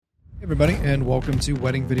everybody, and welcome to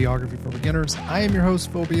Wedding Videography for Beginners. I am your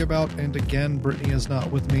host, Phil Beabout, and again, Brittany is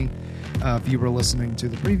not with me. If you were listening to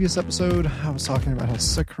the previous episode, I was talking about how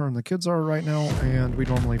sick her and the kids are right now, and we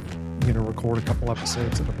normally, record a couple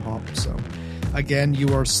episodes at a pop. So, again,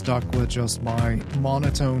 you are stuck with just my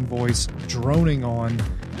monotone voice droning on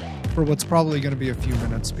for what's probably going to be a few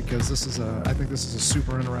minutes, because I think this is a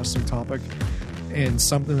super interesting topic and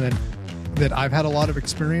something that I've had a lot of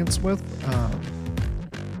experience with.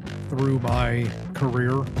 Through my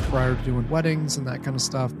career prior to doing weddings and that kind of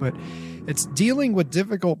stuff, but it's dealing with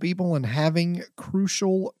difficult people and having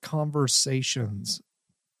crucial conversations.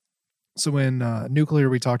 So in Nuclear,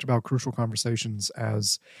 we talked about crucial conversations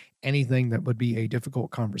as anything that would be a difficult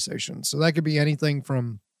conversation. So that could be anything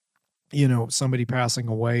from, somebody passing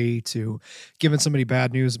away to giving somebody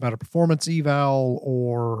bad news about a performance eval,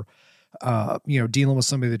 or, dealing with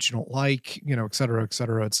somebody that you don't like, et cetera, et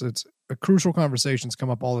cetera. It's crucial conversations come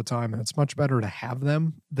up all the time, and it's much better to have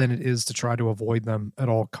them than it is to try to avoid them at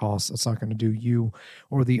all costs. It's not going to do you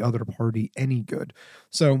or the other party any good.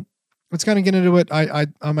 So let's kind of get into it.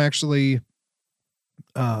 I'm actually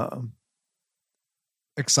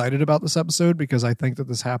excited about this episode because I think that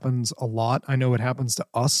this happens a lot. I know it happens to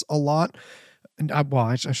us a lot. And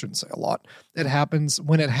I shouldn't say a lot. It happens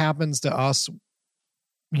to us,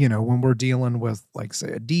 when we're dealing with, like, say,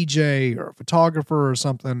 a DJ or a photographer or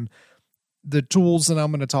something. The tools that I'm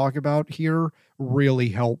going to talk about here really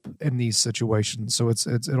help in these situations. So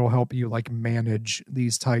it'll help you like manage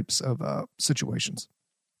these types of situations.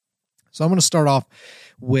 So I'm going to start off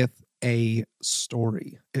with a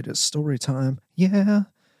story. It is story time. Yeah.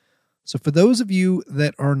 So for those of you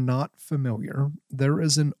that are not familiar, there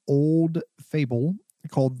is an old fable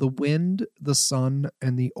called The Wind, the Sun,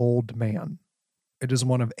 and the Old Man. It is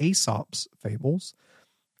one of Aesop's fables.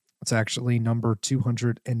 It's actually number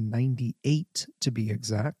 298 to be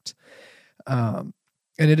exact. And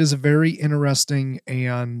it is a very interesting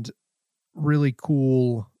and really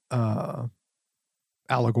cool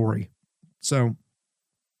allegory. So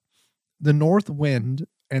the north wind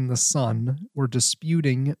and the sun were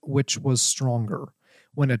disputing which was stronger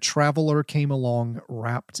when a traveler came along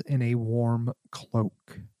wrapped in a warm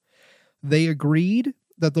cloak. They agreed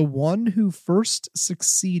that the one who first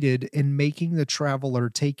succeeded in making the traveler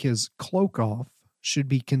take his cloak off should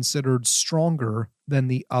be considered stronger than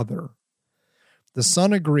the other. The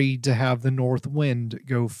sun agreed to have the north wind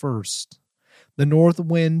go first. The north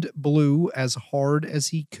wind blew as hard as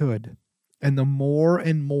he could, and the more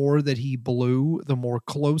and more that he blew, the more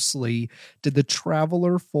closely did the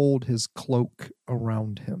traveler fold his cloak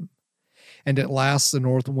around him. And at last the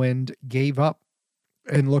north wind gave up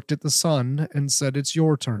and looked at the sun and said, "It's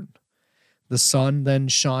your turn." The sun then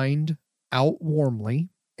shined out warmly,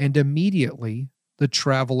 and immediately the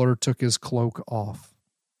traveler took his cloak off.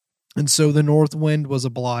 And so the north wind was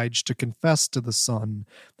obliged to confess to the sun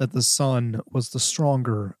that the sun was the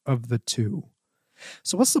stronger of the two.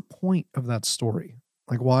 So what's the point of that story?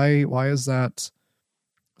 Like, why is that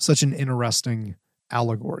such an interesting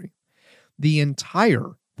allegory? The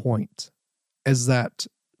entire point is that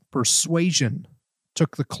persuasion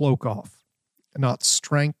took the cloak off. Not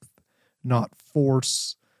strength, not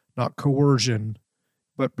force, not coercion,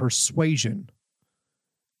 but persuasion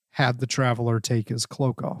had the traveler take his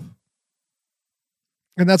cloak off.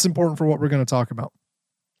 And that's important for what we're going to talk about.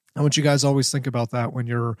 I want you guys to always think about that when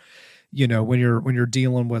you're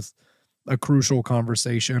dealing with a crucial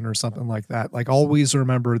conversation or something like that. Like, always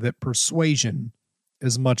remember that persuasion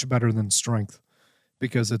is much better than strength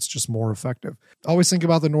because it's just more effective. Always think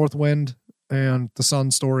about the north wind and the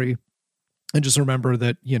sun story, and just remember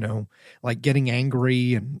that, like getting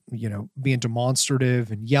angry and, being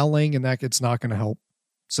demonstrative and yelling, and that it's not going to help.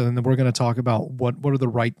 So then we're going to talk about what are the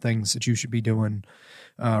right things that you should be doing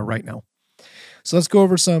right now. So let's go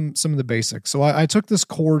over some of the basics. So I took this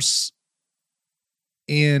course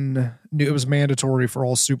it was mandatory for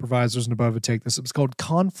all supervisors and above to take this. It was called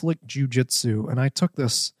Conflict Jiu-Jitsu. And I took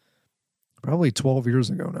this probably 12 years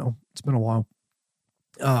ago now. It's been a while.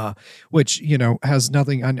 Which, has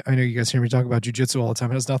nothing, I know you guys hear me talk about jujitsu all the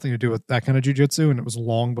time. It has nothing to do with that kind of jujitsu. And it was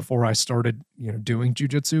long before I started, doing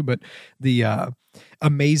jujitsu, but the,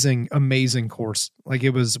 amazing course. Like, it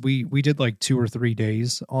was, we did like 2 or 3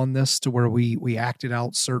 days on this to where we acted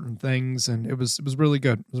out certain things, and it was really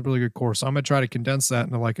good. It was a really good course. So I'm going to try to condense that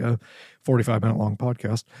into like a 45-minute long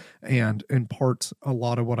podcast and impart a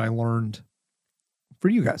lot of what I learned for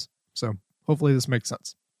you guys. So hopefully this makes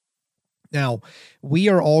sense. Now, we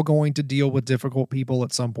are all going to deal with difficult people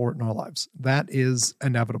at some point in our lives. That is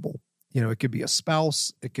inevitable. It could be a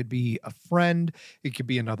spouse, it could be a friend, it could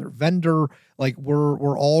be another vendor. Like,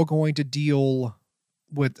 we're all going to deal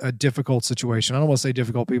with a difficult situation. I don't want to say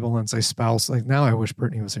difficult people and say spouse. Like now I wish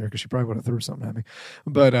Brittany was here because she probably would have threw something at me.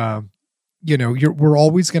 But, we're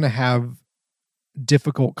always going to have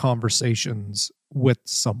difficult conversations with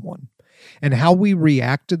someone. And how we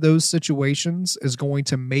react to those situations is going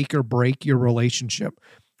to make or break your relationship,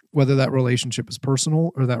 whether that relationship is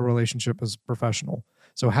personal or that relationship is professional.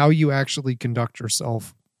 So how you actually conduct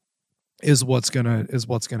yourself is what's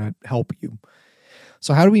gonna help you.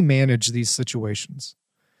 So how do we manage these situations?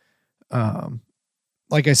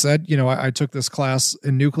 Like I said, I took this class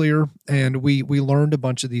in nuclear, and we learned a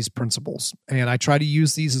bunch of these principles, and I try to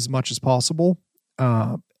use these as much as possible.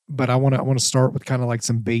 But I want to start with kind of like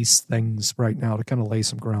some base things right now to kind of lay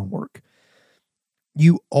some groundwork.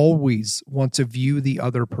 You always want to view the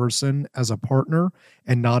other person as a partner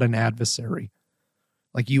and not an adversary.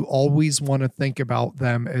 Like you always want to think about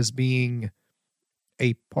them as being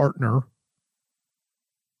a partner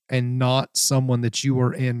and not someone that you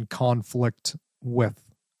are in conflict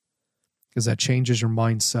with, because that changes your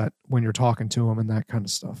mindset when you're talking to them and that kind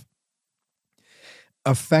of stuff.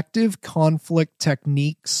 Effective conflict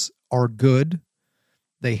techniques are good.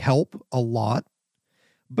 They help a lot.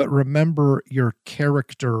 But remember, your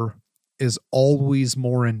character is always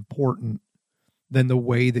more important than the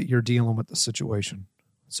way that you're dealing with the situation.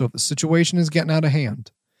 So if the situation is getting out of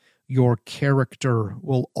hand, your character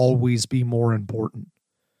will always be more important.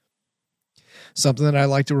 Something that I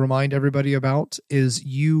like to remind everybody about is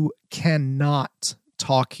you cannot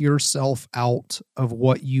talk yourself out of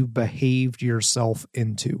what you behaved yourself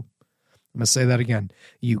into. I'm going to say that again.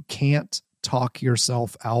 You can't talk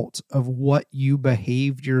yourself out of what you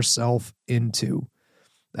behaved yourself into.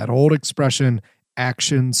 That old expression,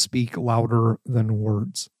 actions speak louder than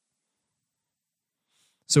words.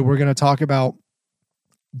 So we're going to talk about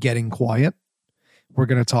getting quiet. We're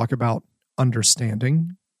going to talk about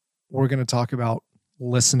understanding. We're going to talk about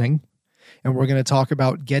listening. And we're going to talk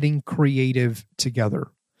about getting creative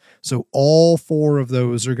together. So all four of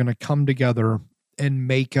those are going to come together and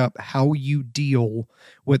make up how you deal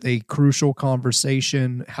with a crucial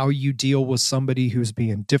conversation, how you deal with somebody who's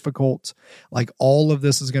being difficult. Like all of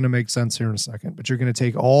this is going to make sense here in a second, but you're going to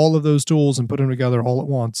take all of those tools and put them together all at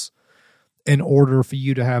once in order for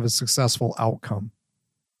you to have a successful outcome.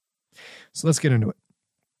 So let's get into it.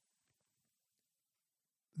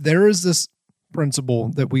 There is this principle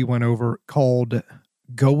that we went over called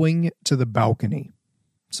going to the balcony.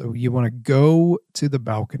 So you want to go to the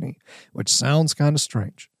balcony, which sounds kind of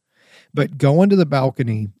strange, but going to the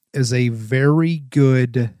balcony is a very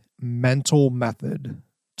good mental method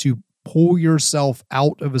to pull yourself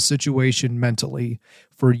out of a situation mentally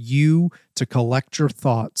for you to collect your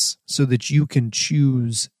thoughts so that you can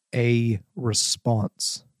choose a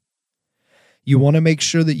response. You want to make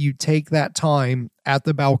sure that you take that time at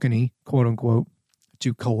the balcony, quote unquote,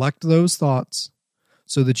 to collect those thoughts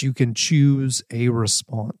so that you can choose a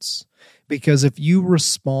response. Because if you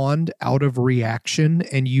respond out of reaction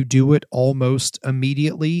and you do it almost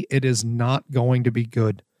immediately, it is not going to be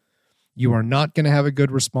good. You are not going to have a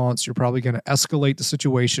good response. You're probably going to escalate the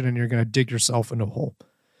situation and you're going to dig yourself into a hole.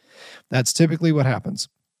 That's typically what happens.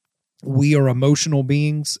 We are emotional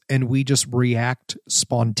beings and we just react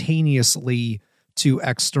spontaneously to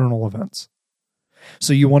external events.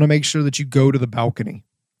 So you want to make sure that you go to the balcony.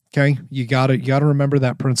 Okay, you got to remember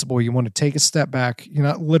that principle. You want to take a step back,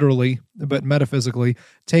 not literally, but metaphysically,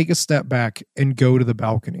 take a step back and go to the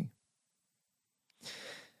balcony.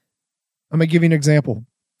 I'm going to give you an example.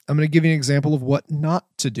 I'm going to give you an example of what not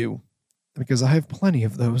to do, because I have plenty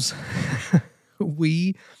of those.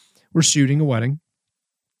 We were shooting a wedding.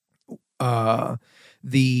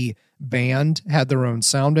 The band had their own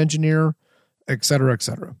sound engineer, et cetera, et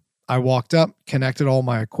cetera. I walked up, connected all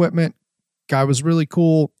my equipment. Guy was really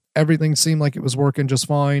cool. Everything seemed like it was working just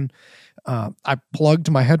fine. I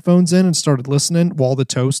plugged my headphones in and started listening while the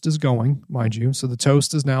toast is going, mind you. So the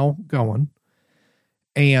toast is now going.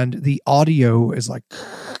 And the audio is like,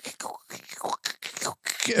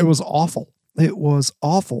 it was awful. It was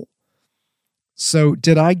awful. So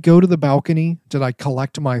did I go to the balcony? Did I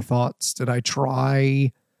collect my thoughts? Did I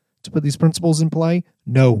try to put these principles in play?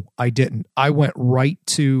 No, I didn't. I went right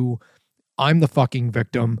to, I'm the fucking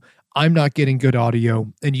victim. I'm not getting good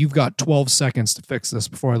audio, and you've got 12 seconds to fix this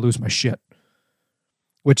before I lose my shit,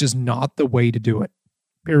 which is not the way to do it,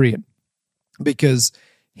 period. Because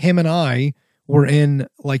him and I were in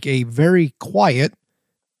like a very quiet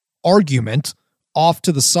argument off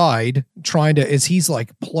to the side, trying to, as he's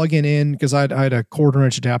like plugging in, because I had a 1/4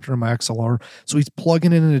 inch adapter in my XLR. So he's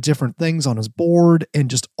plugging in into different things on his board, and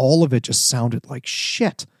just all of it just sounded like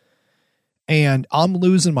shit. And I'm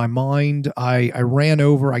losing my mind. I ran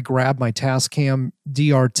over, I grabbed my Tascam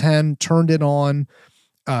DR10, turned it on,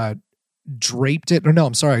 draped it. Or no,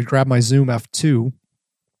 I'm sorry. I grabbed my Zoom F2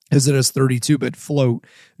 as it has 32-bit float,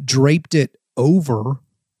 draped it over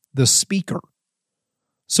the speaker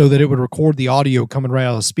so that it would record the audio coming right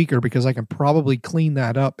out of the speaker, because I can probably clean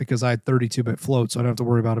that up because I had 32-bit float, so I don't have to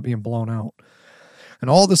worry about it being blown out. And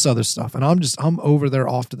all this other stuff. And I'm over there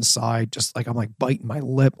off to the side, just like I'm like biting my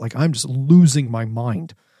lip, like I'm just losing my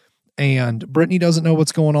mind. And Brittany doesn't know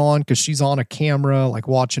what's going on because she's on a camera, like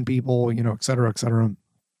watching people, you know, et cetera, et cetera.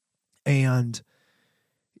 And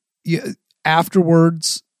yeah,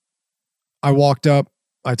 afterwards, I walked up,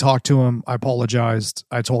 I talked to him, I apologized.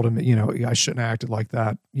 I told him, you know, I shouldn't have acted like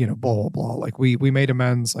that, you know, blah, blah, blah. Like we made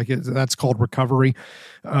amends. Like that's called recovery.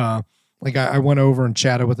 Like I went over and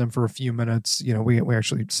chatted with him for a few minutes. You know, we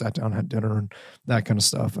actually sat down, had dinner and that kind of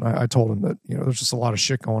stuff. And I told him that, you know, there's just a lot of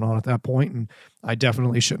shit going on at that point, and I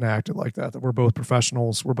definitely shouldn't have acted like that, that we're both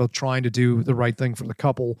professionals. We're both trying to do the right thing for the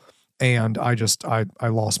couple. And I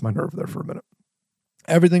lost my nerve there for a minute.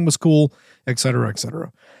 Everything was cool, et cetera, et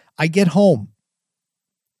cetera. I get home,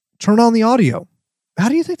 turn on the audio. How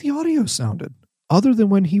do you think the audio sounded? Other than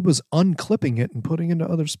when he was unclipping it and putting into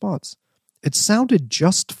other spots, it sounded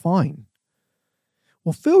just fine.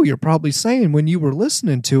 Well, Phil, you're probably saying when you were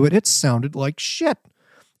listening to it, it sounded like shit.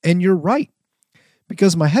 And you're right.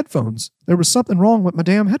 Because my headphones, there was something wrong with my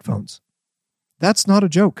damn headphones. That's not a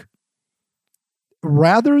joke.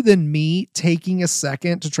 Rather than me taking a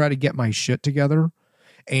second to try to get my shit together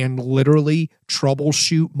and literally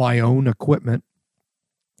troubleshoot my own equipment,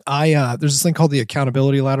 there's this thing called the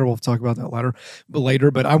accountability ladder. We'll talk about that later,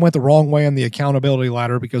 but I went the wrong way on the accountability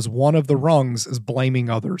ladder because one of the rungs is blaming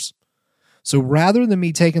others. So rather than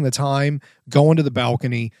me taking the time, going to the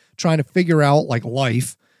balcony, trying to figure out like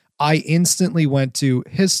life, I instantly went to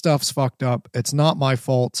his stuff's fucked up. It's not my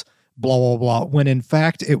fault, blah, blah, blah. When in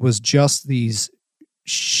fact, it was just these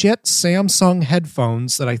shit Samsung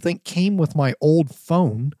headphones that I think came with my old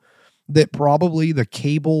phone, that probably the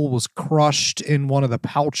cable was crushed in one of the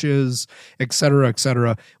pouches, et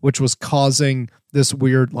cetera, which was causing this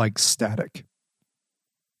weird like static.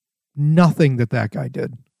 Nothing that guy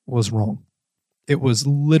did was wrong. It was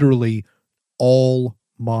literally all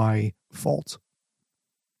my fault.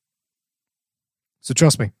 So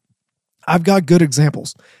trust me, I've got good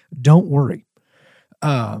examples. Don't worry.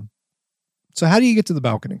 So how do you get to the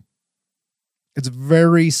balcony? It's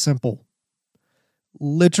very simple.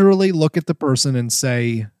 Literally look at the person and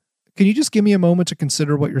say, can you just give me a moment to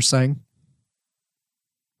consider what you're saying?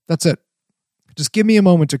 That's it. Just give me a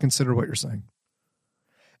moment to consider what you're saying.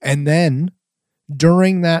 And then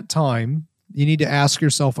during that time, you need to ask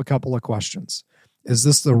yourself a couple of questions. Is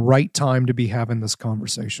this the right time to be having this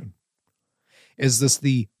conversation? Is this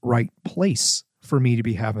the right place for me to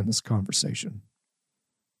be having this conversation?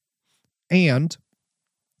 And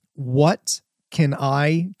what can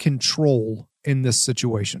I control in this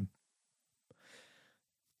situation?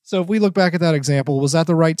 So if we look back at that example, was that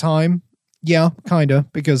the right time? Yeah, kind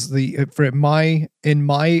of, because in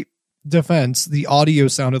my defense, the audio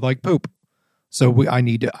sounded like poop. So I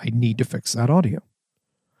need to fix that audio.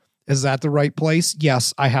 Is that the right place?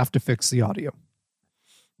 Yes, I have to fix the audio.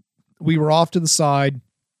 We were off to the side.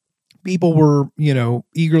 People were, you know,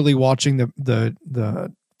 eagerly watching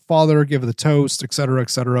the father give the toast, et cetera, et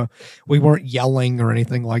cetera. We weren't yelling or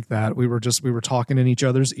anything like that. We were talking in each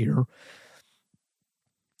other's ear.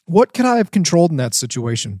 What could I have controlled in that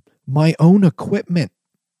situation? My own equipment.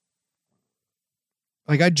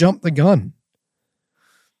 Like I jumped the gun.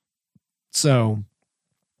 So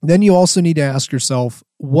then you also need to ask yourself,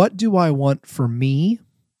 what do I want for me,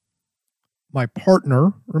 my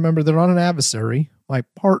partner? Remember, they're not an adversary, my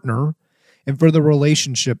partner, and for the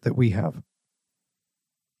relationship that we have.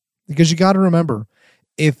 Because you got to remember,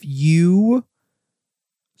 if you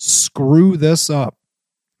screw this up,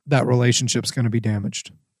 that relationship's going to be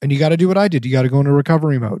damaged. And you got to do what I did. You got to go into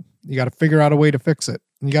recovery mode. You got to figure out a way to fix it.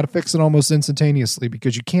 And you got to fix it almost instantaneously,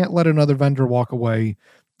 because you can't let another vendor walk away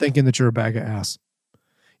thinking that you're a bag of ass. You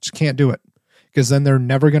just can't do it, because then they're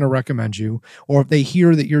never going to recommend you. Or if they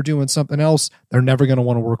hear that you're doing something else, they're never going to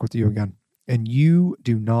want to work with you again. And you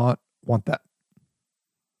do not want that.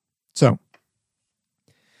 So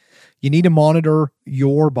you need to monitor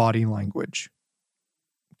your body language.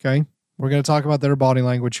 Okay? We're going to talk about their body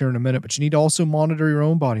language here in a minute, but you need to also monitor your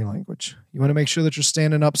own body language. You want to make sure that you're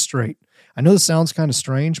standing up straight. I know this sounds kind of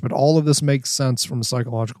strange, but all of this makes sense from a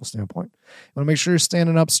psychological standpoint. You want to make sure you're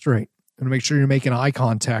standing up straight. You want to make sure you're making eye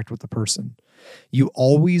contact with the person. You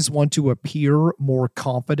always want to appear more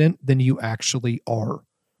confident than you actually are.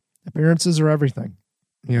 Appearances are everything.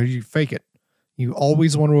 You know, you fake it. You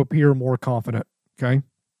always want to appear more confident, okay?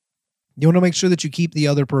 You want to make sure that you keep the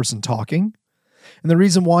other person talking. And the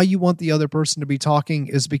reason why you want the other person to be talking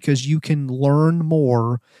is because you can learn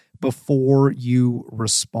more before you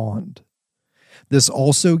respond. This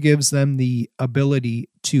also gives them the ability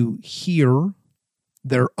to hear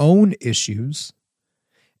their own issues,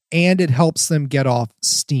 and it helps them get off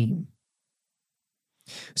steam.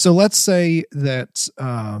 So let's say that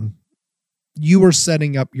you are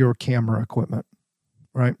setting up your camera equipment,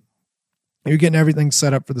 right? You're getting everything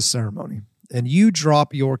set up for the ceremony, and you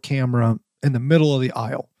drop your camera in the middle of the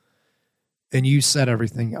aisle, and you set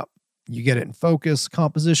everything up. You get it in focus,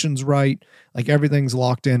 composition's right, like everything's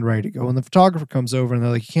locked in, ready to go. And the photographer comes over and they're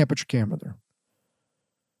like, you can't put your camera there.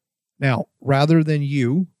 Now, rather than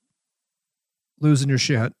you losing your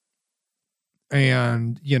shit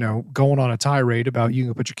and, going on a tirade about you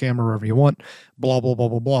can put your camera wherever you want, blah, blah, blah,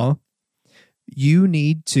 blah, blah, you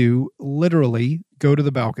need to literally go to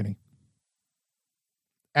the balcony.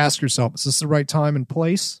 Ask yourself, is this the right time and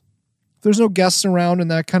place? If there's no guests around and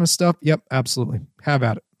that kind of stuff, yep, absolutely. Have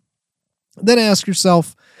at it. Then ask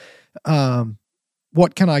yourself,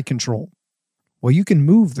 what can I control? Well, you can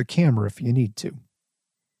move the camera if you need to.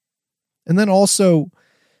 And then also,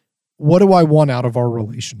 what do I want out of our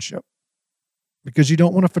relationship? Because you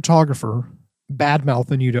don't want a photographer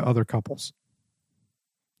bad-mouthing you to other couples.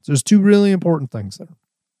 So there's two really important things there.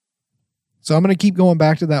 So I'm going to keep going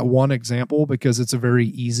back to that one example because it's a very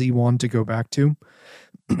easy one to go back to.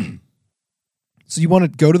 So you want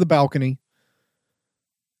to go to the balcony,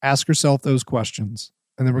 ask yourself those questions,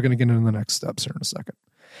 and then we're going to get into the next steps here in a second.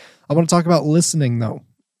 I want to talk about listening, though.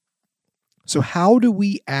 So how do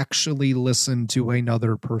we actually listen to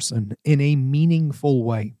another person in a meaningful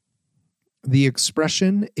way? The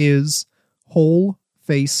expression is whole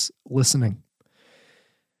face listening,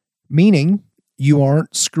 meaning you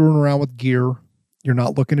aren't screwing around with gear. You're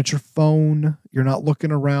not looking at your phone. You're not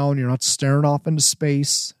looking around. You're not staring off into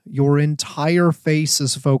space. Your entire face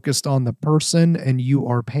is focused on the person and you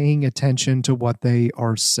are paying attention to what they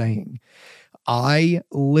are saying. I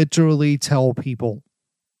literally tell people,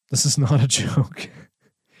 this is not a joke,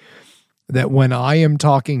 that when I am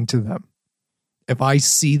talking to them, if I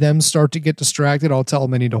see them start to get distracted, I'll tell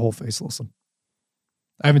them they need to whole face listen.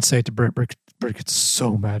 I haven't said it to Britt. Britt gets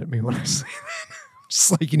so mad at me when I say that.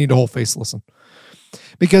 Just like, you need to whole face listen.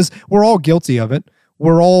 Because we're all guilty of it.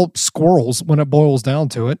 We're all squirrels when it boils down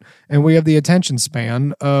to it. And we have the attention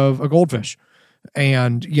span of a goldfish.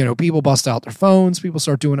 And, people bust out their phones. People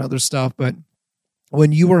start doing other stuff. But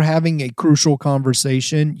when you are having a crucial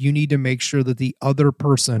conversation, you need to make sure that the other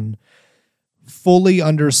person fully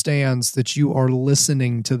understands that you are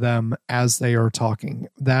listening to them as they are talking.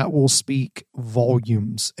 That will speak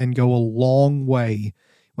volumes and go a long way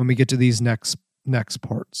when we get to these next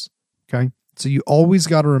parts. Okay? So you always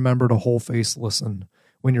got to remember to whole face listen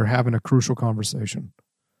when you're having a crucial conversation.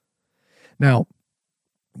 Now,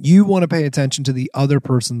 you want to pay attention to the other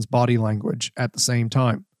person's body language at the same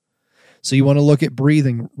time. So you want to look at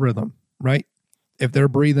breathing rhythm, right? If they're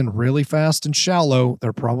breathing really fast and shallow,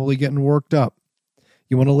 they're probably getting worked up.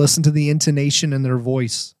 You want to listen to the intonation in their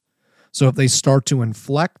voice. So if they start to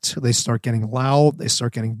inflect, they start getting loud, they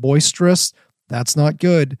start getting boisterous, that's not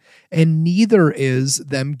good. And neither is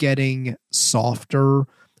them getting softer,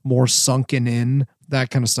 more sunken in, that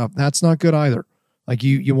kind of stuff. That's not good either. Like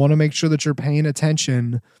you want to make sure that you're paying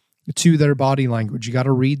attention to their body language. You got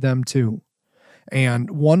to read them too.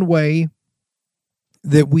 And one way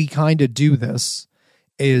that we kind of do this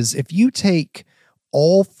is if you take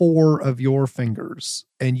all four of your fingers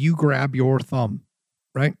and you grab your thumb,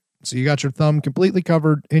 right? So you got your thumb completely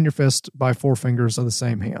covered in your fist by four fingers of the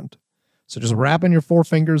same hand. So just wrapping your four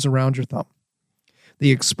fingers around your thumb.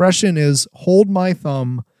 The expression is hold my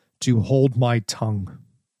thumb to hold my tongue.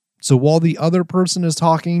 So while the other person is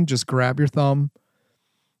talking, just grab your thumb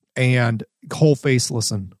and whole face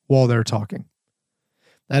listen while they're talking.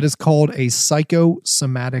 That is called a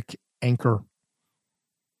psychosomatic anchor.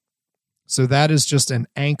 So that is just an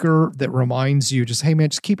anchor that reminds you just, hey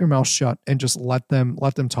man, just keep your mouth shut and just let them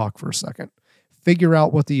talk for a second. Figure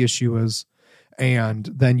out what the issue is, and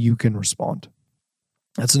then you can respond.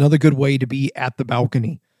 That's another good way to be at the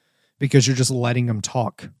balcony because you're just letting them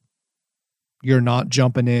talk. You're not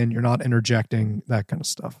jumping in, you're not interjecting, that kind of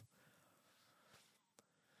stuff.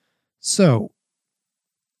 So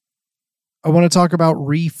I want to talk about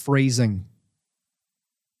rephrasing.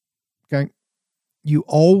 Okay. You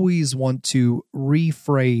always want to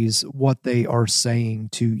rephrase what they are saying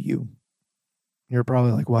to you. You're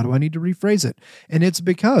probably like, why do I need to rephrase it? And it's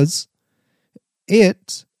because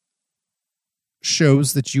it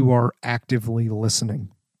shows that you are actively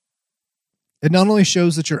listening. It not only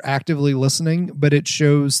shows that you're actively listening, but it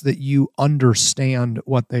shows that you understand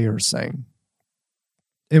what they are saying.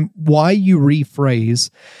 And why you rephrase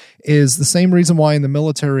is the same reason why in the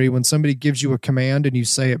military, when somebody gives you a command and you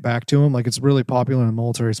say it back to them, like it's really popular in the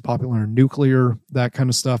military, it's popular in nuclear, that kind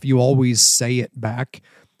of stuff. You always say it back,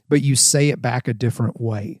 but you say it back a different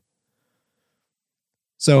way.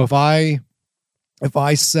 So if I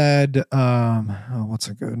said, what's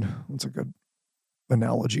a good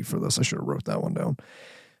analogy for this? I should have wrote that one down.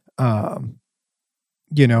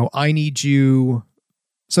 I need you.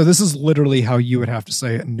 So this is literally how you would have to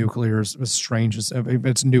say it in nuclear, as strange as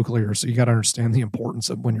it's nuclear. So you got to understand the importance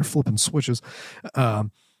of when you're flipping switches.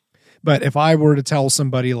 But if I were to tell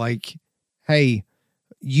somebody like, hey,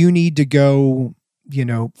 you need to go,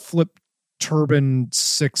 flip turbine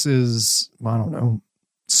 6's, I don't know,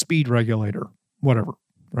 speed regulator, whatever,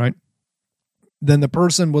 right? Then the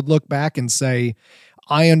person would look back and say,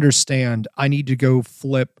 I understand. I need to go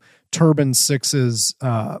flip turbine 6's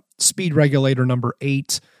speed regulator number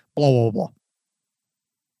 8, blah, blah, blah.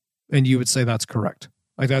 And you would say that's correct.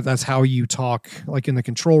 Like that's how you talk, like in the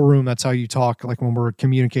control room. That's how you talk, like when we're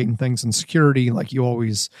communicating things in security. Like you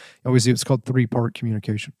always do. It's called 3-part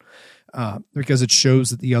communication because it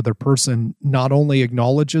shows that the other person not only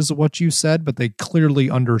acknowledges what you said, but they clearly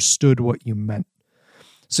understood what you meant.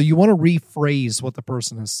 So you want to rephrase what the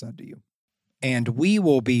person has said to you. And we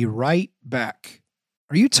will be right back.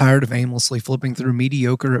 Are you tired of aimlessly flipping through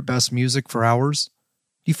mediocre at best music for hours?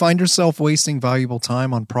 Do you find yourself wasting valuable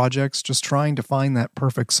time on projects just trying to find that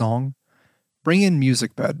perfect song? Bring in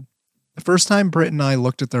MusicBed. The first time Britt and I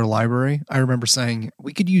looked at their library, I remember saying,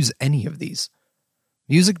 we could use any of these.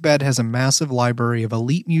 MusicBed has a massive library of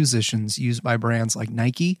elite musicians used by brands like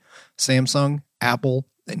Nike, Samsung, Apple,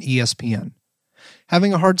 and ESPN.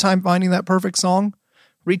 Having a hard time finding that perfect song?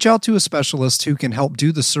 Reach out to a specialist who can help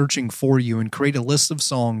do the searching for you and create a list of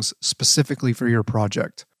songs specifically for your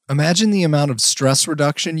project. Imagine the amount of stress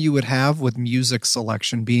reduction you would have with music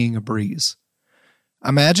selection being a breeze.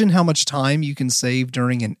 Imagine how much time you can save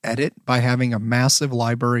during an edit by having a massive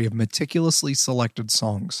library of meticulously selected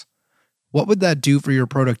songs. What would that do for your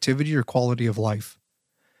productivity or quality of life?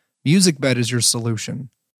 MusicBed is your solution.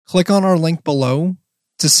 Click on our link below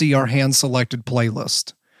to see our hand-selected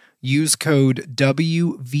playlist. Use code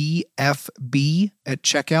WVFB at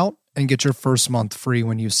checkout and get your first month free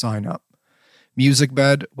when you sign up.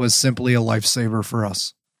 MusicBed was simply a lifesaver for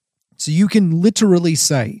us. So you can literally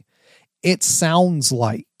say, it sounds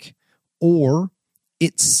like, or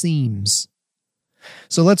it seems.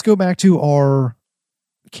 So let's go back to our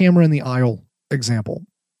camera in the aisle example,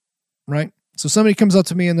 right? So somebody comes up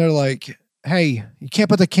to me and they're like, hey, you can't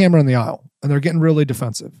put the camera in the aisle. And they're getting really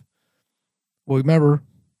defensive. Well, remember,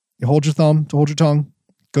 you hold your thumb to hold your tongue,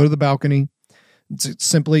 go to the balcony. It's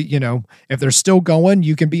simply, if they're still going,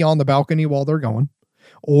 you can be on the balcony while they're going.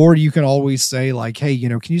 Or you can always say like, hey,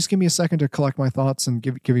 can you just give me a second to collect my thoughts and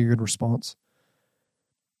give you a good response?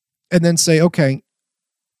 And then say, okay,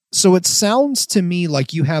 so it sounds to me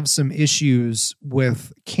like you have some issues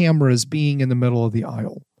with cameras being in the middle of the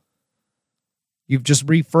aisle. You've just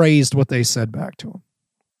rephrased what they said back to them.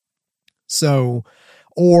 So,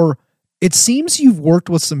 or it seems you've worked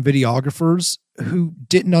with some videographers who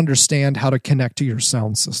didn't understand how to connect to your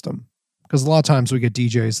sound system. Because a lot of times we get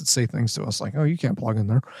DJs that say things to us like, oh, you can't plug in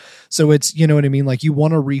there. So it's, you know what I mean? Like you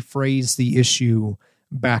want to rephrase the issue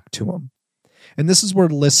back to them. And this is where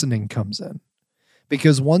listening comes in.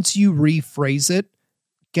 Because once you rephrase it,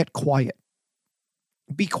 get quiet.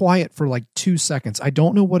 Be quiet for like 2 seconds. I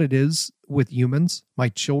don't know what it is with humans. My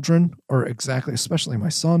children are exactly, especially my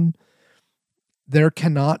son. There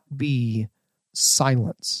cannot be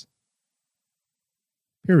silence.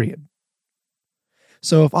 Period.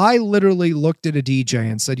 So if I literally looked at a DJ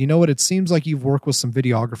and said, you know what, it seems like you've worked with some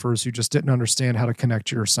videographers who just didn't understand how to connect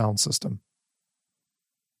to your sound system.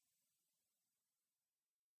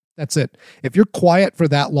 That's it. If you're quiet for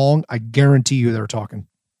that long, I guarantee you they're talking.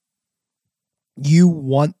 You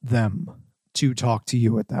want them to talk to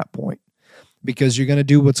you at that point because you're going to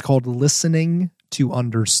do what's called listening to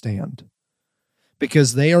understand.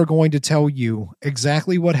 Because they are going to tell you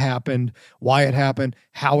exactly what happened, why it happened,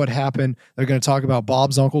 how it happened. They're going to talk about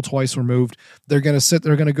Bob's uncle twice removed. They're going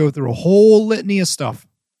to go through a whole litany of stuff.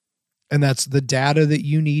 And that's the data that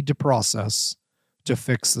you need to process to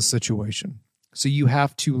fix the situation. So you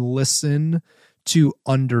have to listen to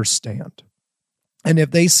understand. And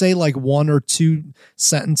if they say like 1 or 2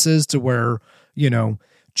 sentences to where, Joe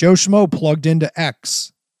Schmo plugged into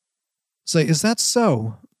X, say, is that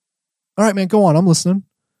so? All right, man, go on. I'm listening.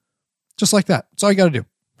 Just like that. That's all you got to do.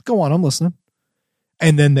 Go on. I'm listening.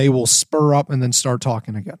 And then they will spur up and then start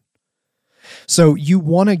talking again. So you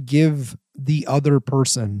want to give the other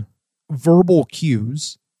person verbal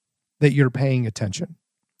cues that you're paying attention.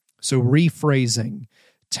 So rephrasing,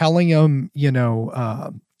 telling them,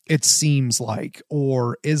 it seems like,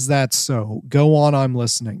 or is that so? Go on, I'm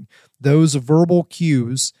listening. Those verbal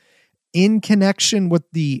cues in connection with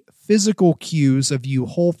the physical cues of you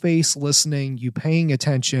whole face listening, you paying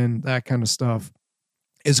attention, that kind of stuff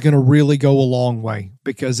is going to really go a long way,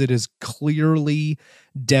 because it is clearly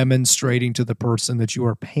demonstrating to the person that you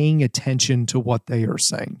are paying attention to what they are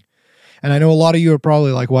saying. And I know a lot of you are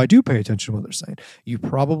probably like, well, I do pay attention to what they're saying. You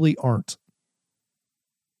probably aren't.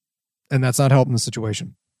 And that's not helping the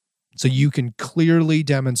situation. So you can clearly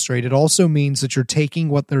demonstrate. It also means that you're taking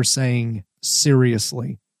what they're saying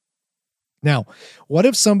seriously. Now, what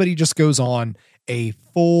if somebody just goes on a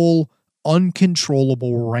full,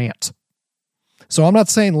 uncontrollable rant? So I'm not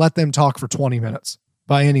saying let them talk for 20 minutes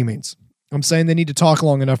by any means. I'm saying they need to talk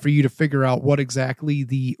long enough for you to figure out what exactly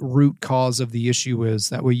the root cause of the issue is.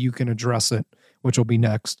 That way you can address it, which will be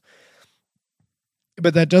next.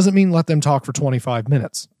 But that doesn't mean let them talk for 25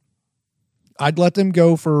 minutes. I'd let them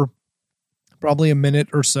go for probably a minute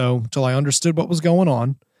or so till I understood what was going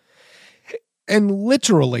on. And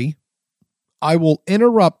literally, I will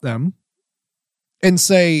interrupt them and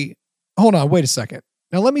say, hold on, wait a second.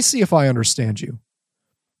 Now let me see if I understand you.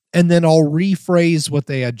 And then I'll rephrase what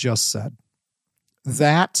they had just said.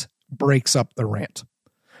 That breaks up the rant.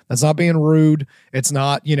 That's not being rude. It's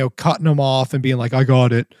not, cutting them off and being like, I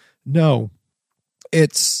got it. No,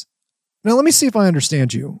 it's, now let me see if I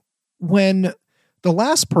understand you. When the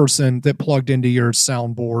last person that plugged into your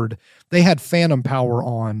soundboard, they had phantom power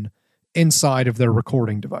on inside of their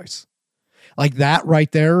recording device. Like that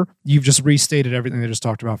right there, you've just restated everything they just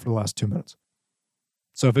talked about for the last 2 minutes.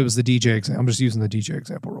 So if it was the DJ example, I'm just using the DJ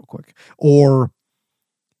example real quick. Or,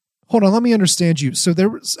 hold on, let me understand you. So there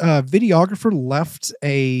was a videographer left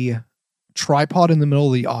a tripod in the middle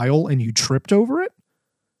of the aisle and you tripped over it?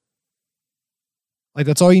 Like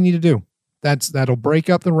that's all you need to do. That'll break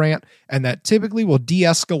up the rant, and that typically will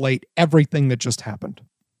de-escalate everything that just happened.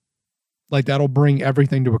 Like that'll bring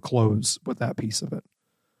everything to a close with that piece of it.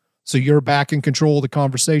 So you're back in control of the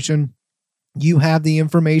conversation. You have the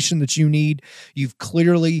information that you need. You've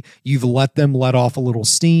let them let off a little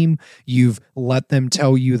steam. You've let them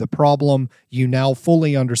tell you the problem. You now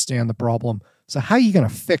fully understand the problem. So how are you going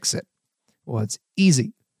to fix it? Well, it's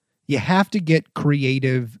easy. You have to get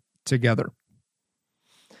creative together.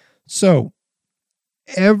 So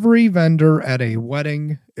every vendor at a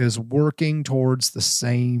wedding is working towards the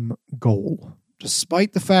same goal.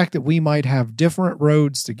 Despite the fact that we might have different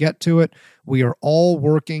roads to get to it, we are all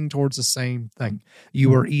working towards the same thing.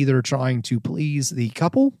 You are either trying to please the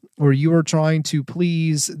couple or you are trying to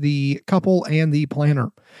please the couple and the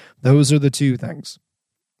planner. Those are the two things.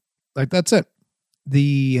 Like that's it.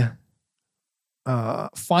 The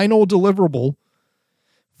final deliverable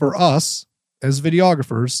for us as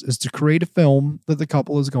videographers is to create a film that the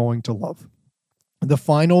couple is going to love. The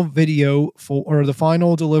final the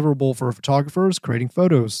final deliverable for a photographer is creating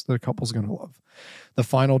photos that a couple's going to love. The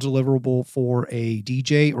final deliverable for a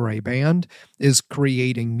DJ or a band is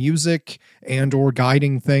creating music and or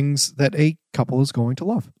guiding things that a couple is going to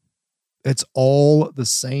love. It's all the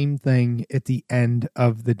same thing at the end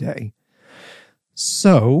of the day.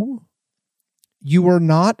 So you are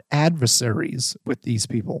not adversaries with these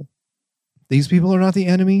people. These people are not the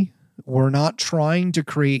enemy. We're not trying to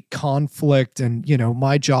create conflict and,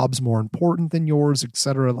 my job's more important than yours,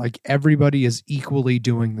 etc. Like everybody is equally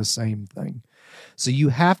doing the same thing. So you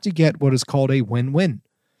have to get what is called a win-win.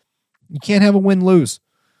 You can't have a win-lose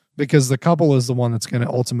because the couple is the one that's going to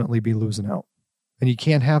ultimately be losing out. And you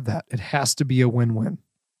can't have that. It has to be a win-win.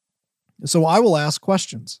 So I will ask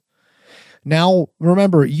questions. Now,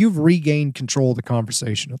 remember, you've regained control of the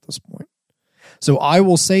conversation at this point. So I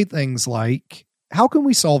will say things like, how can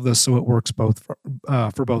we solve this so it works both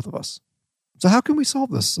for both of us? So how can we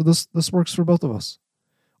solve this so this works for both of us?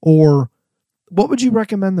 Or what would you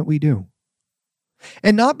recommend that we do?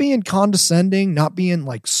 And not being condescending, not being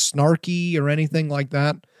like snarky or anything like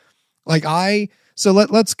that.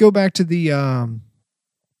 Let's go back to the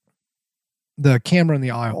camera in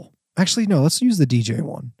the aisle. Actually, no, let's use the DJ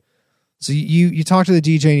one. So you talk to the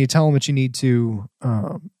DJ and you tell him that you need to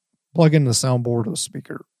plug in the soundboard or the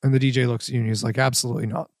speaker. And the DJ looks at you and he's like, absolutely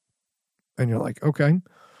not. And you're like, okay,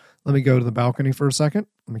 let me go to the balcony for a second.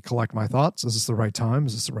 Let me collect my thoughts. Is this the right time?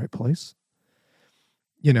 Is this the right place?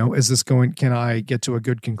 Can I get to a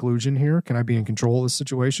good conclusion here? Can I be in control of this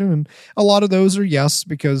situation? And a lot of those are yes,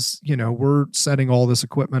 because, we're setting all this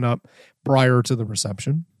equipment up prior to the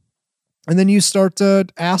reception. And then you start to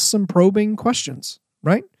ask some probing questions,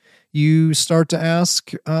 right? you start to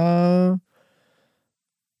ask,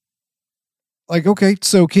 like, okay,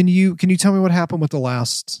 so can you tell me what happened with the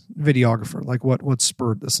last videographer? Like what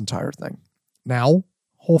spurred this entire thing? Now,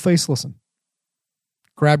 whole face listen.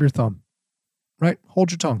 Grab your thumb, right?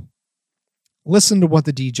 Hold your tongue. Listen to what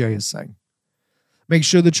the DJ is saying. Make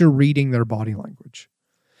sure that you're reading their body language.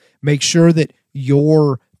 Make sure that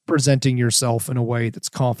you're presenting yourself in a way that's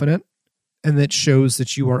confident and that shows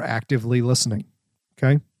that you are actively listening.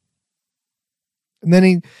 Okay.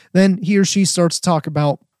 And then he or she starts to talk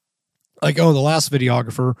about, like, oh, the last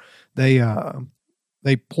videographer,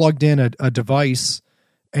 they plugged in a device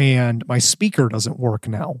and my speaker doesn't work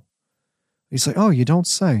now. He's like, oh, you don't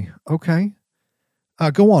say. Okay.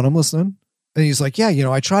 Go on, I'm listening. And he's like, yeah,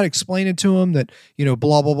 I tried explaining to him that, blah,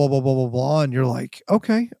 blah, blah, blah, blah, blah, blah. And you're like,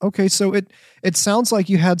 okay. So it sounds like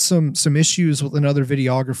you had some issues with another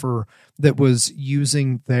videographer that was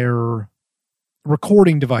using their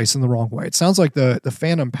recording device in the wrong way. It sounds like the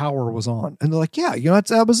phantom power was on. And they're like, yeah,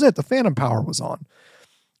 that was it. The phantom power was on.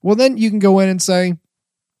 Well, then you can go in and say,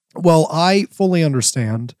 well, I fully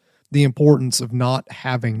understand the importance of not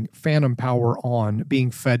having phantom power on being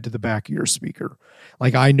fed to the back of your speaker.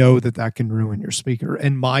 Like, I know that can ruin your speaker,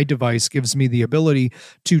 and my device gives me the ability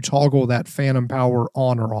to toggle that phantom power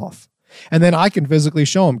on or off. And then I can physically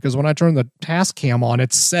show them, because when I turn the task cam on,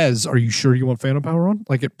 it says, are you sure you want phantom power on?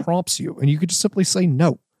 Like, it prompts you, and you could just simply say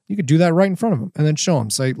no. You could do that right in front of them and then show them,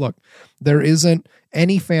 say, look, there isn't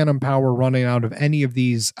any phantom power running out of any of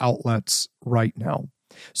these outlets right now.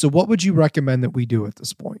 So what would you recommend that we do at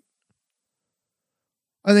this point?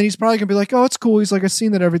 And then he's probably going to be like, oh, it's cool. He's like, I've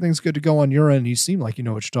seen that everything's good to go on your end. You seem like you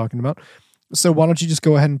know what you're talking about. So why don't you just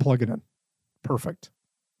go ahead and plug it in? Perfect.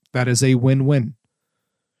 That is a win-win.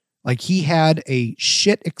 Like, he had a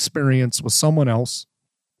shit experience with someone else.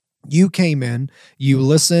 You came in, you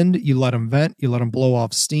listened, you let him vent, you let him blow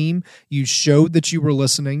off steam. You showed that you were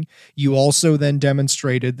listening. You also then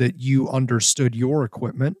demonstrated that you understood your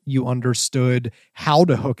equipment. You understood how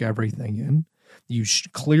to hook everything in. You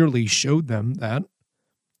clearly showed them that.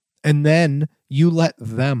 And then you let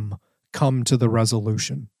them come to the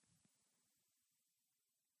resolution.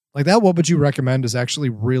 Like that, what would you recommend is actually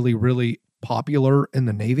really, really popular in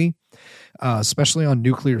the Navy, especially on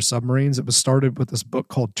nuclear submarines. It was started with this book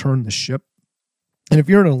called Turn the Ship. And if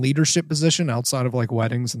you're in a leadership position outside of like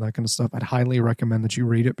weddings and that kind of stuff, I'd highly recommend that you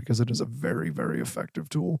read it, because it is a very, very effective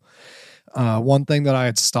tool. One thing that I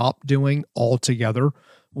had stopped doing altogether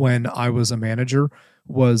when I was a manager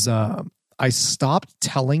was I stopped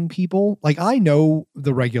telling people, like, I know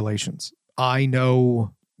the regulations. I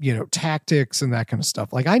know, tactics and that kind of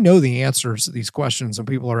stuff. Like, I know the answers to these questions and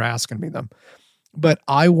people are asking me them, but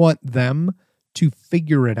I want them to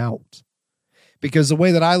figure it out. Because the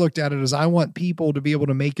way that I looked at it is I want people to be able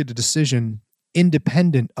to make a decision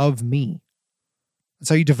independent of me. That's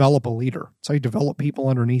how you develop a leader. That's how you develop people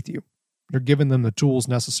underneath you. You're giving them the tools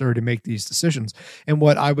necessary to make these decisions. And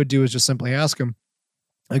what I would do is just simply ask them,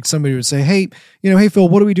 like somebody would say, hey, hey, Phil,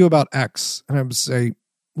 what do we do about X? And I would say,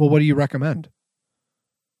 well, what do you recommend?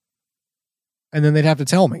 And then they'd have to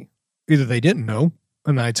tell me. Either they didn't know,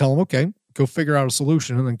 and I tell them, okay, go figure out a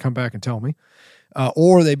solution and then come back and tell me.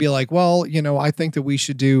 Or they'd be like, well, I think that we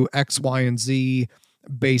should do X, Y, and Z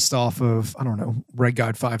based off of, I don't know, Red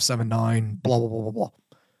Guide 579, blah, blah, blah, blah, blah.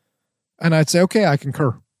 And I'd say, okay, I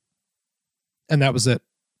concur. And that was it.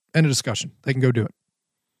 End of discussion. They can go do it.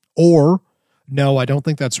 Or, no, I don't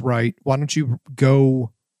think that's right. Why don't you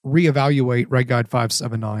go reevaluate Red Guide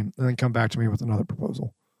 579 and then come back to me with another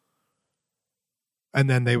proposal? And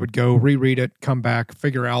then they would go reread it, come back,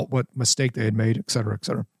 figure out what mistake they had made, et cetera, et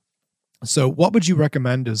cetera. So what would you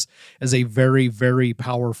recommend as a very, very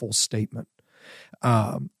powerful statement?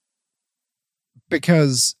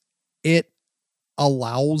 Because it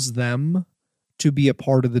allows them to be a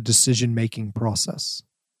part of the decision-making process.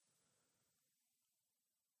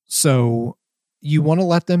 So you want to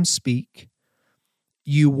let them speak.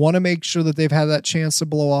 You want to make sure that they've had that chance to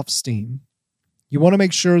blow off steam. You want to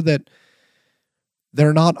make sure that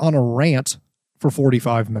they're not on a rant for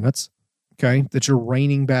 45 minutes, okay? That you're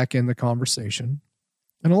reining back in the conversation.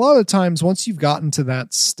 And a lot of the times, once you've gotten to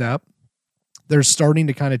that step, they're starting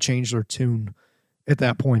to kind of change their tune at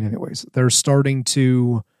that point anyways. They're starting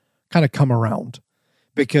to kind of come around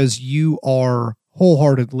because you are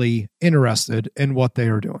wholeheartedly interested in what they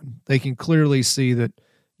are doing. They can clearly see that,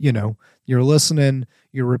 you're listening,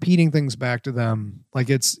 you're repeating things back to them. Like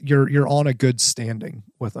you're on a good standing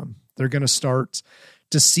with them. They're going to start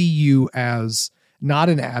to see you as not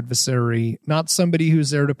an adversary, not somebody who's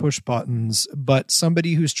there to push buttons, but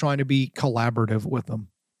somebody who's trying to be collaborative with them.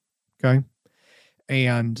 Okay.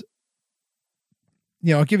 And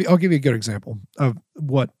I'll give you a good example of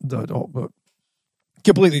what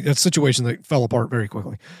completely a situation that fell apart very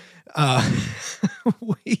quickly. Because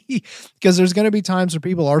there's going to be times where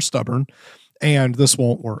people are stubborn and this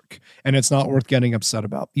won't work and it's not worth getting upset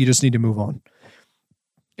about. You just need to move on.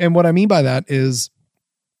 And what I mean by that is,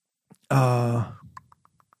 I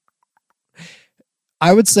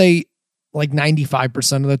would say like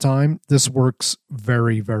 95% of the time, this works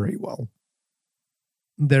very, very well.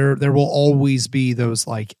 There will always be those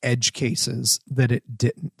like edge cases that it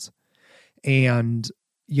didn't. And,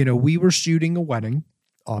 we were shooting a wedding,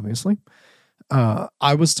 obviously.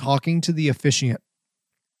 I was talking to the officiant.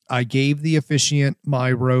 I gave the officiant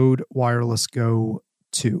my Rode Wireless Go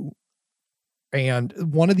 2.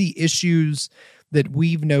 And one of the issues that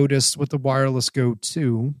we've noticed with the Wireless Go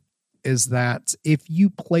 2 is that if you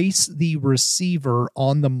place the receiver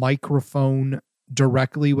on the microphone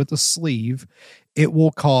directly with a sleeve, it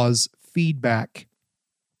will cause feedback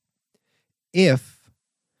if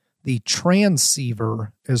the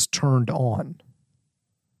transceiver is turned on.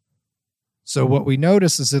 So what we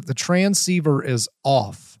notice is that the transceiver is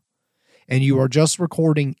off and you are just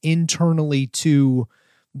recording internally to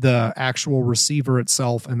the actual receiver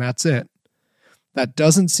itself, and that's it. That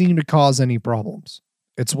doesn't seem to cause any problems.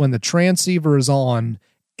 It's when the transceiver is on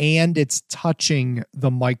and it's touching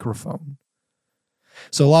the microphone.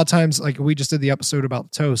 So a lot of times, like we just did the episode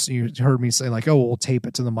about toast, and you heard me say like, oh, we'll tape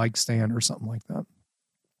it to the mic stand or something like that.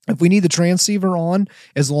 If we need the transceiver on,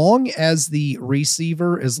 as long as the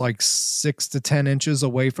receiver is like 6 to 10 inches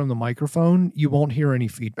away from the microphone, you won't hear any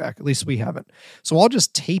feedback. At least we haven't. So I'll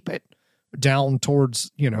just tape it down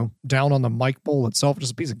towards, down on the mic bowl itself,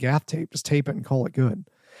 just a piece of gaff tape, just tape it and call it good.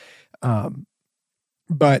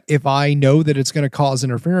 But if I know that it's going to cause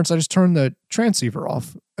interference, I just turn the transceiver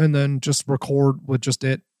off and then just record with just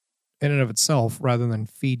it in and of itself rather than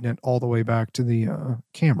feeding it all the way back to the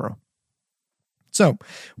camera. So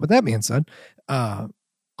with that being said,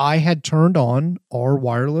 I had turned on our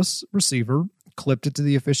wireless receiver, clipped it to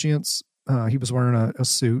the officiant's. He was wearing a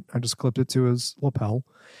suit. I just clipped it to his lapel,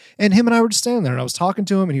 and him and I were just standing there, and I was talking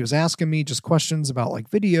to him, and he was asking me just questions about like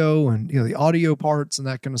video and, the audio parts and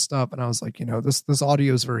that kind of stuff. And I was like, this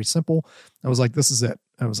audio is very simple. I was like, this is it.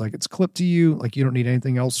 I was like, it's clipped to you. Like, you don't need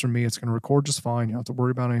anything else from me. It's going to record just fine. You don't have to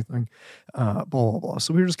worry about anything, blah, blah, blah.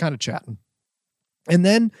 So we were just kind of chatting. And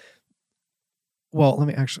then, let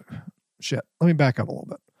me back up a little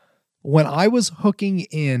bit. When I was hooking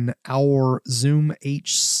in our Zoom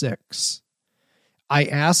H6, I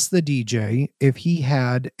asked the DJ if he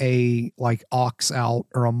had a like aux out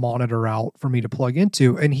or a monitor out for me to plug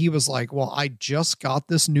into. And he was like, well, I just got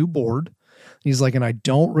this new board. He's like, and I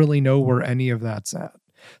don't really know where any of that's at.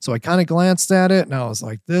 So I kind of glanced at it and I was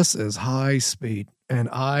like, this is high speed. And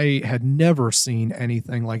I had never seen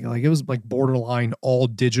anything like it was like borderline all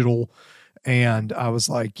digital. And I was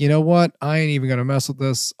like, you know what? I ain't even going to mess with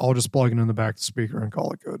this. I'll just plug it in the back of the speaker and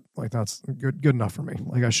call it good. Like, that's good enough for me.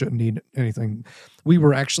 Like, I shouldn't need anything. We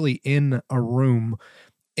were actually in a room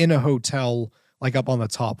in a hotel, like up on the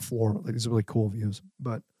top floor. Like, these are really cool views.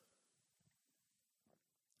 But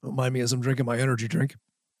don't mind me as I'm drinking my energy drink.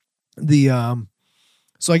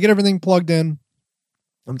 So I get everything plugged in.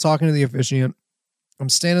 I'm talking to the officiant. I'm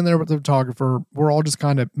standing there with the photographer. We're all just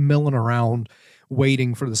kind of milling around,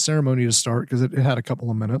 waiting for the ceremony to start because it had a couple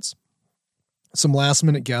of minutes. Some last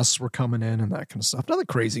minute guests were coming in and that kind of stuff. Nothing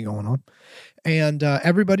crazy going on. And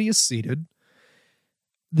everybody is seated.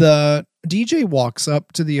 The DJ walks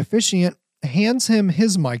up to the officiant, hands him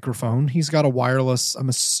his microphone. He's got a wireless. I'm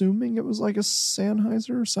assuming it was like a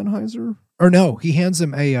Sennheiser. Or no, he hands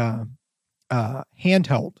him a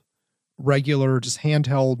handheld, regular, just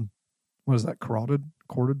handheld. What is that?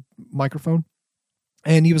 Corded microphone.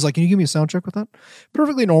 And he was like, can you give me a sound check with that?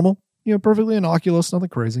 Perfectly normal, perfectly innocuous, nothing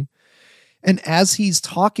crazy. And as he's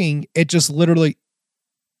talking, it just literally,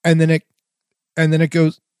 and then it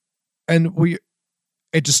goes, and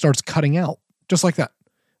it just starts cutting out just like that.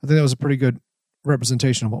 I think that was a pretty good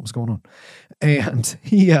representation of what was going on. And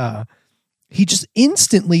he just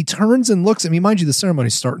instantly turns and looks at me. Mind you, the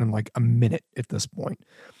ceremony's starting in like a minute at this point.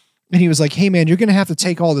 And he was like, hey man, you're going to have to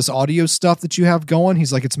take all this audio stuff that you have going.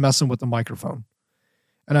 He's like, it's messing with the microphone.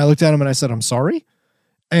 And I looked at him and I said, I'm sorry.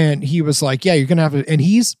 And he was like, yeah, you're going to have to. And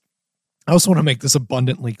I also want to make this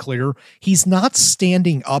abundantly clear. He's not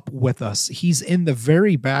standing up with us. He's in the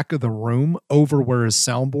very back of the room over where his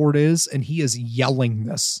soundboard is. And he is yelling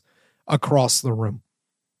this across the room.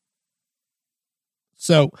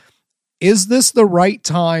 So is this the right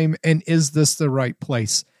time? And is this the right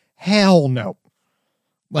place? Hell no.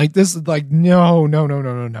 Like, this is like, no.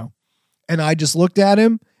 And I just looked at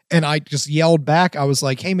him And I just yelled back. I was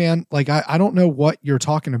like, hey man, like, I don't know what you're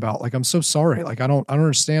talking about. Like, I'm so sorry. Like, I don't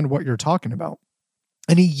understand what you're talking about.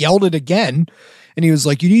 And he yelled it again. And he was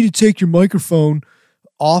like, you need to take your microphone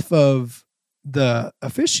off of the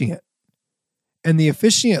officiant. And the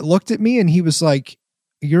officiant looked at me and he was like,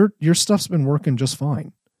 your stuff's been working just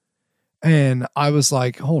fine. And I was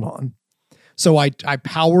like, hold on. So I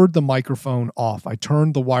powered the microphone off. I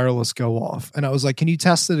turned the wireless go off and I was like, can you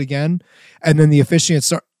test it again? And then the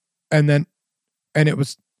officiant the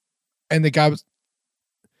guy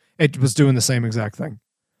was doing the same exact thing.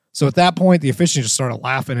 So at that point, the officiant just started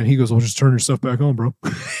laughing and he goes, well, just turn your stuff back on, bro.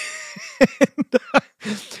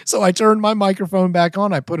 So I turned my microphone back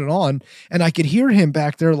on. I put it on and I could hear him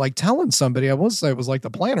back there, like telling somebody, I was like the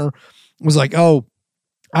planner was like, oh,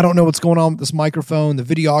 I don't know what's going on with this microphone. The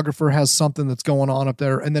videographer has something that's going on up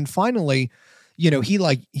there. And then finally,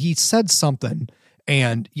 he said something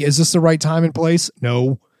and is this the right time and place?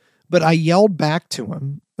 No. But I yelled back to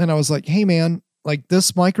him and I was like, hey man, like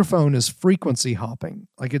this microphone is frequency hopping.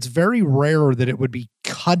 Like it's very rare that it would be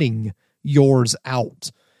cutting yours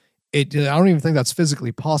out. I don't even think that's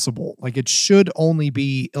physically possible. Like it should only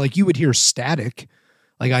be like you would hear static.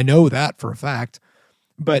 Like I know that for a fact,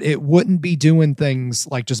 but it wouldn't be doing things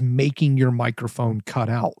like just making your microphone cut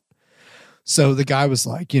out. So the guy was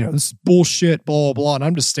like, this is bullshit, blah, blah, blah. And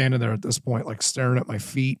I'm just standing there at this point, like staring at my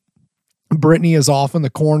feet. Brittany is off in the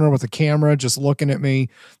corner with the camera, just looking at me.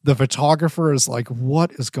 The photographer is like,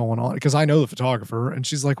 what is going on? Because I know the photographer and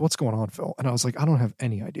she's like, what's going on, Phil? And I was like, I don't have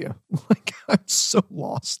any idea. Like, I'm so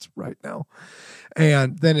lost right now.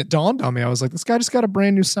 And then it dawned on me. I was like, this guy just got a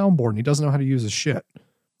brand new soundboard and he doesn't know how to use his shit.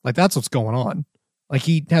 Like, that's what's going on. Like,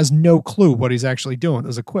 he has no clue what he's actually doing with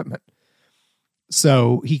his equipment.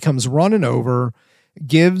 So he comes running over,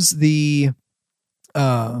 gives the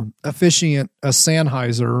officiant a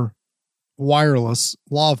Sennheiser wireless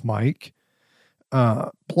lav mic,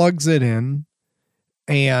 plugs it in,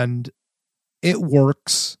 and it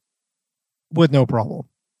works with no problem.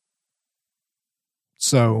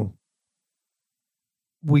 So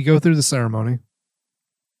we go through the ceremony.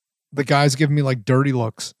 The guy's giving me like dirty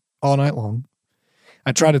looks all night long.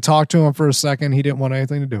 I tried to talk to him for a second. He didn't want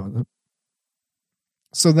anything to do with it.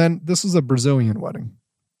 So then this is a Brazilian wedding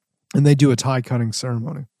and they do a tie cutting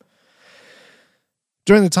ceremony.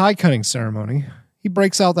 During the tie cutting ceremony, he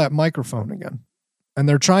breaks out that microphone again and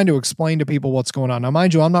they're trying to explain to people what's going on. Now,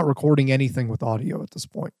 mind you, I'm not recording anything with audio at this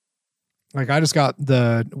point. Like I just got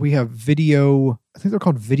we have video, I think they're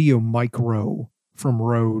called Video Micro from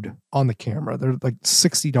Rode on the camera. They're like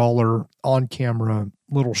 $60 on camera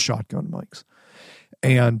little shotgun mics.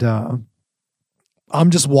 And I'm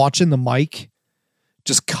just watching the mic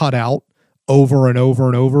just cut out over and over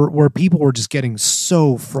and over where people were just getting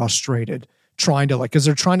so frustrated trying to because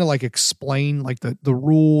they're trying to explain the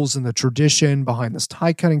rules and the tradition behind this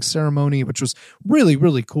tie cutting ceremony, which was really,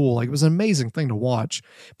 really cool. Like it was an amazing thing to watch,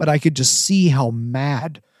 but I could just see how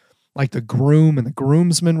mad the groom and the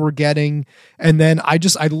groomsmen were getting. And then I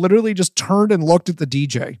literally just turned and looked at the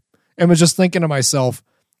DJ and was just thinking to myself,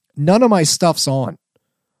 none of my stuff's on.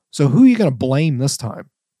 So who are you going to blame this time?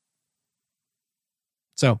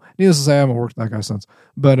 So needless to say, I haven't worked with that guy since,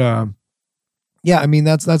 but, yeah, I mean,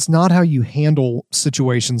 that's not how you handle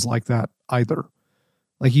situations like that either.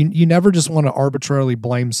 Like you never just want to arbitrarily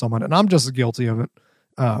blame someone. And I'm just as guilty of it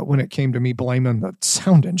when it came to me blaming the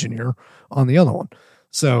sound engineer on the other one.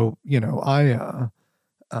 So, you don't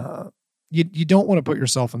want to put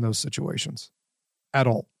yourself in those situations at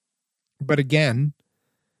all. But again,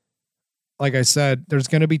 like I said, there's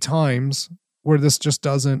going to be times where it just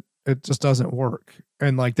doesn't work.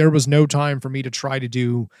 And there was no time for me to try to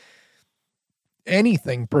do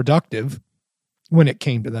anything productive when it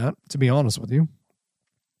came to that, to be honest with you.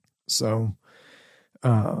 So,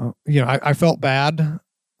 I felt bad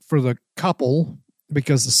for the couple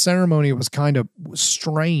because the ceremony was kind of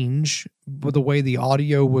strange with the way the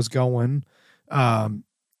audio was going. Ironically,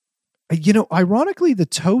 the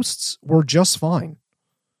toasts were just fine.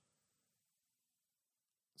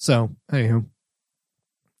 So, anywho.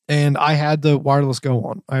 And I had the wireless go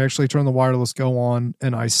on. I actually turned the wireless go on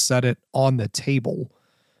and I set it on the table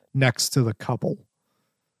next to the couple.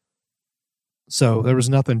 So there was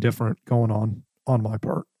nothing different going on my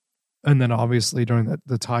part. And then obviously during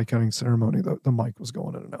the tie cutting ceremony, the mic was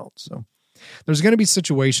going in and out. So there's going to be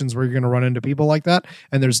situations where you're going to run into people like that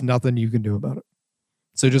and there's nothing you can do about it.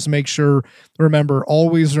 So just make sure,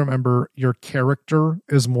 always remember your character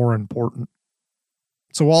is more important.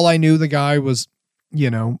 So while I knew the guy was,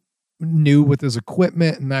 new with his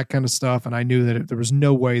equipment and that kind of stuff, and I knew that there was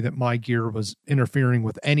no way that my gear was interfering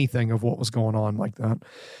with anything of what was going on like that,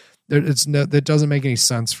 That doesn't make any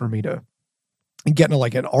sense for me to get into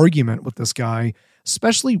like an argument with this guy,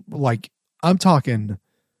 especially like I'm talking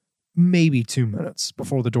maybe 2 minutes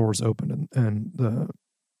before the doors opened and the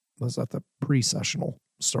pre-sessional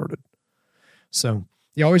started. So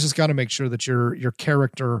you always just got to make sure that your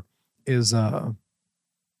character is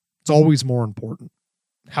it's always more important.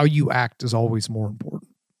 How you act is always more important.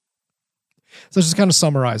 So let's just kind of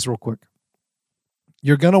summarize real quick.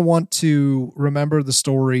 You're going to want to remember the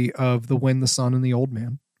story of the wind, the sun, and the old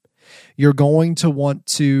man. You're going to want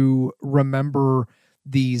to remember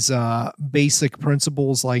these basic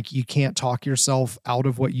principles, like you can't talk yourself out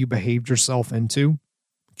of what you behaved yourself into.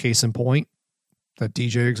 Case in point, that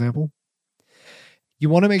DJ example. You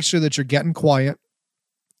want to make sure that you're getting quiet.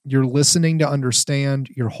 You're listening to understand,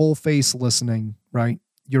 your whole face listening, right?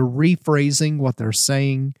 You're rephrasing what they're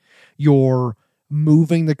saying. You're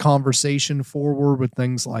moving the conversation forward with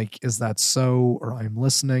things like, is that so? Or I'm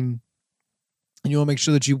listening. And you want to make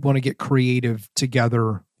sure that you want to get creative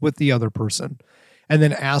together with the other person. And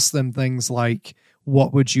then ask them things like,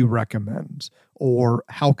 what would you recommend? Or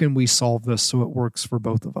how can we solve this so it works for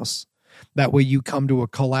both of us? That way you come to a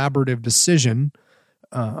collaborative decision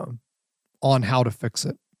on how to fix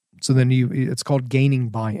it. So then it's called gaining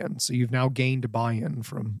buy-in. So you've now gained buy-in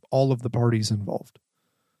from all of the parties involved.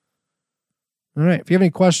 All right. If you have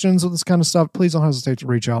any questions with this kind of stuff, please don't hesitate to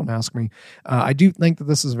reach out and ask me. I do think that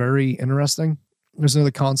this is very interesting. There's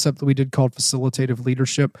another concept that we did called facilitative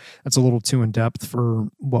leadership. That's a little too in depth for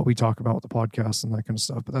what we talk about with the podcast and that kind of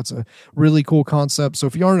stuff, but that's a really cool concept. So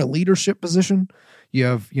if you are in a leadership position, you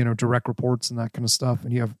have, direct reports and that kind of stuff,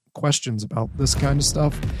 and you have questions about this kind of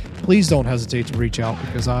stuff, please don't hesitate to reach out,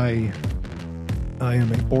 because I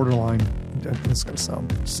am a borderline, this is going to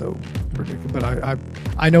sound so ridiculous, but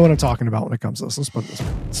I know what I'm talking about when it comes to this. Let's put it this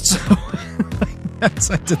way.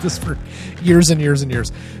 So I did this for years and years and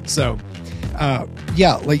years. So if you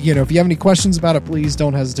have any questions about it, please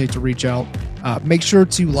don't hesitate to reach out. Make sure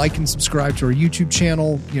to like and subscribe to our YouTube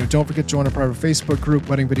channel. Don't forget to join our private Facebook group,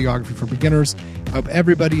 Wedding Videography for Beginners. I hope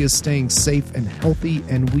everybody is staying safe and healthy,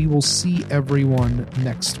 and we will see everyone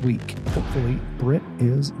next week. Hopefully, Britt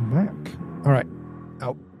is back. All right,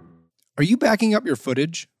 out. Are you backing up your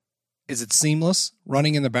footage? Is it seamless,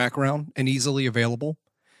 running in the background, and easily available?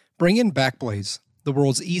 Bring in Backblaze, the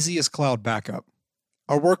world's easiest cloud backup.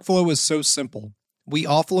 Our workflow is so simple. We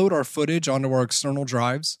offload our footage onto our external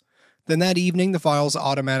drives. Then that evening, the files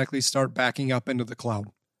automatically start backing up into the cloud.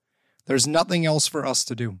 There's nothing else for us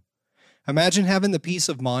to do. Imagine having the peace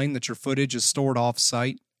of mind that your footage is stored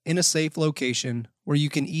off-site in a safe location where you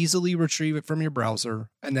can easily retrieve it from your browser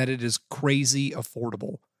and that it is crazy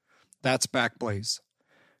affordable. That's Backblaze.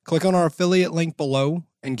 Click on our affiliate link below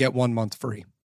and get 1 month free.